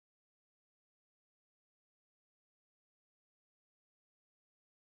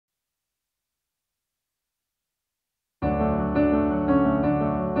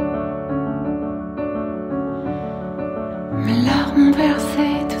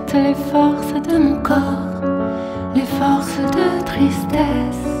renverser toutes les forces de mon corps, les forces de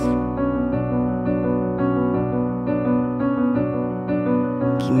tristesse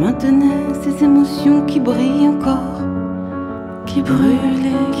qui maintenait ces émotions qui brillent encore, qui brûle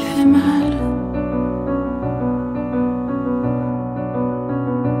et qui fait mal.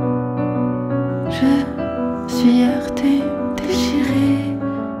 Je suis heurtée, déchirée,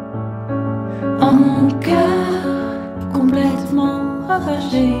 en mon cœur complètement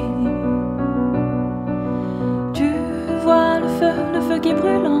ravagé. Tu vois le feu qui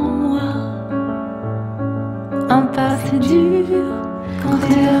brûle en moi. Un passé dur quand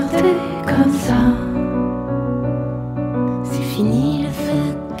t'es heurté comme ça. C'est fini le feu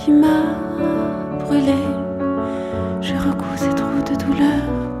qui m'a brûlé. Je recoue ces trous de douleur.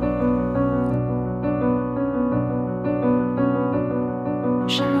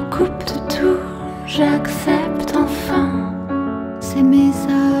 Je me coupe de tout, j'accepte enfin ces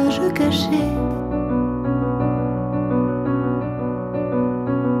messages cachés.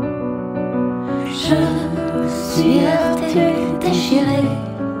 Je suis heurtée, déchirée.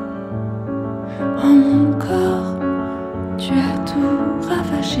 En mon corps, tu as tout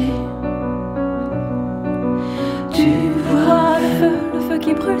ravagé. Tu vois le feu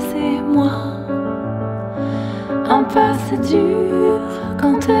qui brûle, c'est moi. Un passé dur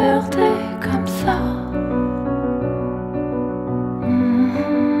quand t'es heurté comme ça.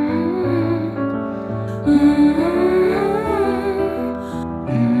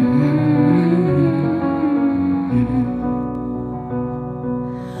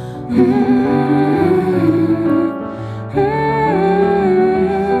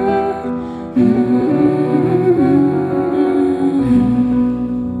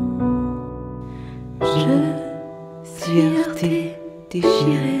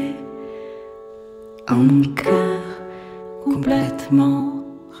 Déchiré en mon cœur complètement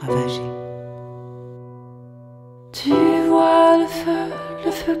ravagé. Tu vois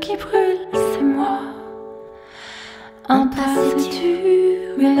le feu qui brûle, c'est moi. Un passé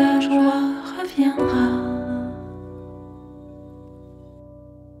dur, mais la joie